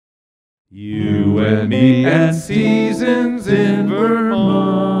You and me and seasons in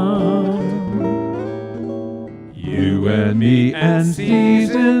Vermont. You and me and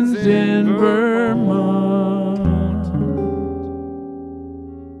seasons in Vermont.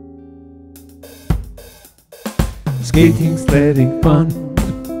 Skating, sledding fun,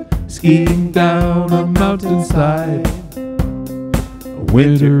 skiing down a mountainside.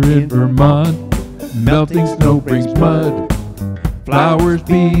 Winter in Vermont, melting snow brings mud. Flowers,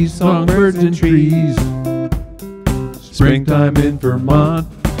 bees, songbirds, and trees. Springtime in Vermont,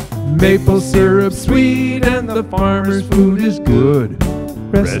 maple syrup sweet, and the farmer's food is good.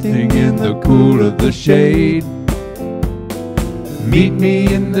 Resting in the cool of the shade. Meet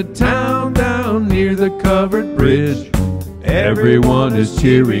me in the town down near the covered bridge. Everyone is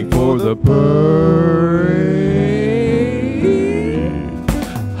cheering for the parade.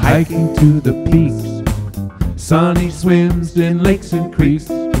 Hiking to the peaks, sunny swims in lakes and creeks.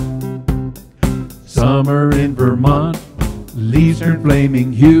 Summer in Vermont, leaves turn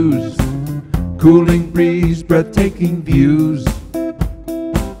flaming hues. Cooling breeze, breathtaking views.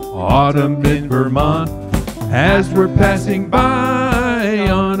 Autumn in Vermont, as we're passing by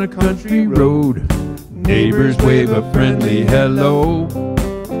on a country road. Neighbors wave a friendly hello.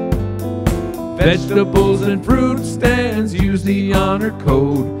 Vegetables and fruit stands use the honor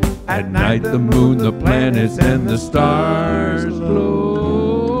code. At night the moon, the planets, and the stars glow.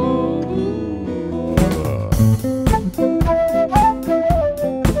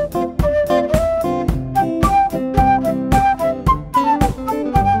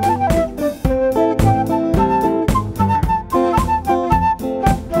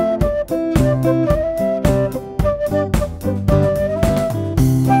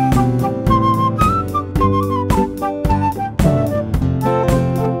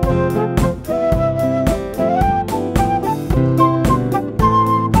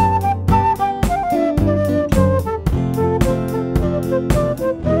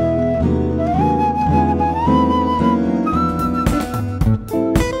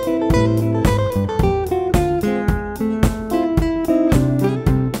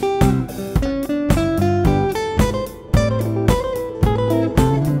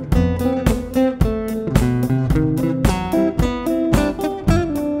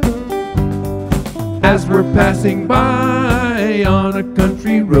 As we're passing by on a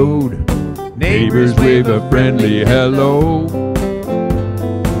country road, neighbors wave a friendly hello.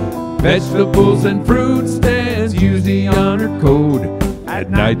 Vegetables and fruit stands use the honor code. At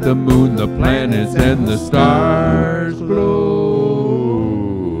night the moon, the planets, and the stars glow.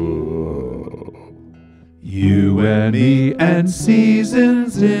 You and me and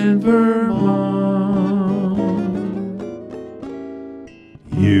seasons in Vermont.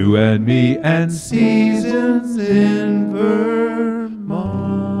 You and me and seasons in Vermont.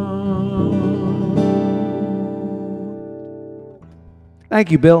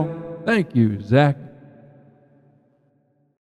 Thank you, Bill. Thank you, Zach.